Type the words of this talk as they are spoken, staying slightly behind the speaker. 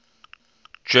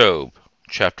Job,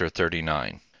 chapter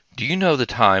 39. Do you know the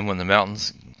time when the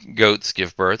mountains goats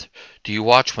give birth? Do you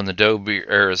watch when the doe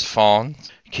bears fawns?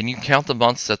 Can you count the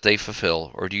months that they fulfill,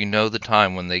 or do you know the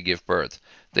time when they give birth?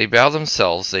 They bow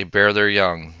themselves, they bear their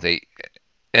young, they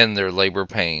end their labor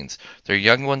pains. Their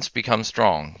young ones become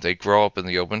strong, they grow up in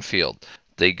the open field,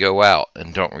 they go out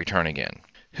and don't return again.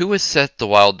 Who has set the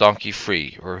wild donkey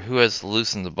free, or who has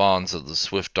loosened the bonds of the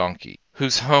swift donkey?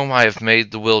 Whose home I have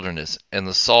made the wilderness, and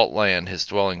the salt land his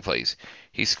dwelling place.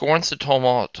 He scorns the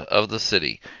tumult of the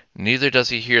city, neither does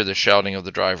he hear the shouting of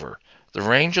the driver. The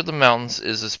range of the mountains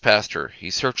is his pasture,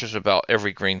 he searches about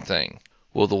every green thing.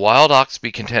 Will the wild ox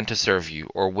be content to serve you,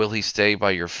 or will he stay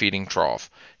by your feeding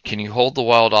trough? Can you hold the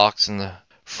wild ox in the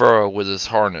furrow with his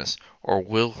harness, or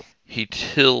will he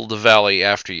till the valley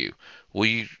after you? Will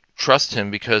you trust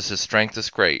him because his strength is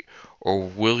great, or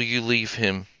will you leave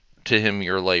him to him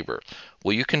your labor?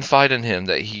 Will you confide in him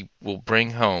that he will bring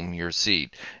home your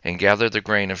seed, and gather the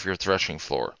grain of your threshing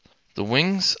floor? The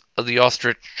wings of the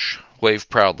ostrich wave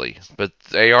proudly, but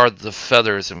they are the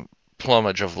feathers and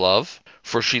plumage of love.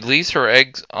 For she leaves her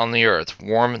eggs on the earth,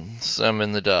 warms them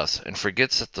in the dust, and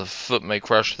forgets that the foot may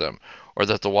crush them, or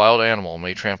that the wild animal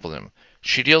may trample them.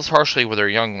 She deals harshly with her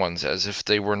young ones as if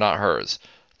they were not hers.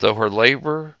 Though her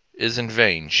labor is in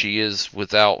vain, she is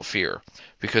without fear,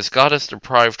 because God has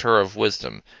deprived her of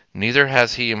wisdom, neither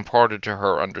has he imparted to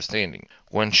her understanding.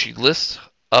 When she lifts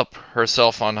up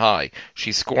herself on high,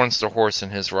 she scorns the horse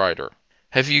and his rider.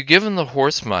 Have you given the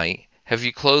horse might? Have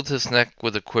you clothed his neck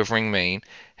with a quivering mane?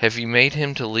 Have you made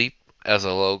him to leap as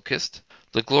a locust?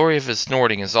 The glory of his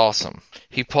snorting is awesome.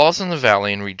 He paws in the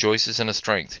valley and rejoices in his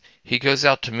strength. He goes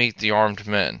out to meet the armed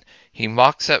men. He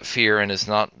mocks at fear and is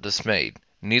not dismayed.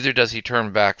 Neither does he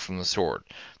turn back from the sword.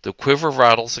 The quiver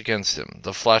rattles against him,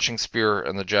 the flashing spear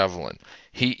and the javelin.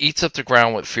 He eats up the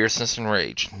ground with fierceness and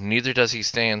rage. Neither does he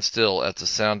stand still at the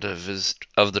sound of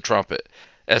the trumpet.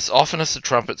 As often as the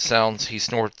trumpet sounds, he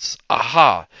snorts,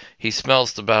 "Aha!" He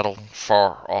smells the battle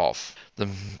far off, the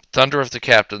thunder of the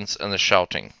captains and the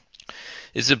shouting.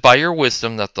 Is it by your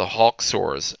wisdom that the hawk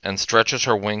soars, and stretches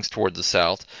her wings toward the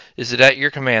south? Is it at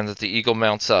your command that the eagle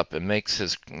mounts up, and makes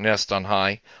his nest on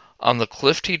high? On the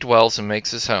cliff he dwells and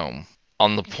makes his home,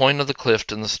 on the point of the cliff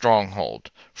in the stronghold.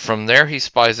 From there he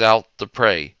spies out the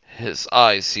prey, his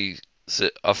eyes sees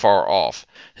it afar off.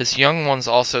 His young ones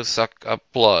also suck up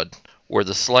blood. Where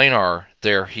the slain are,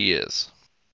 there he is.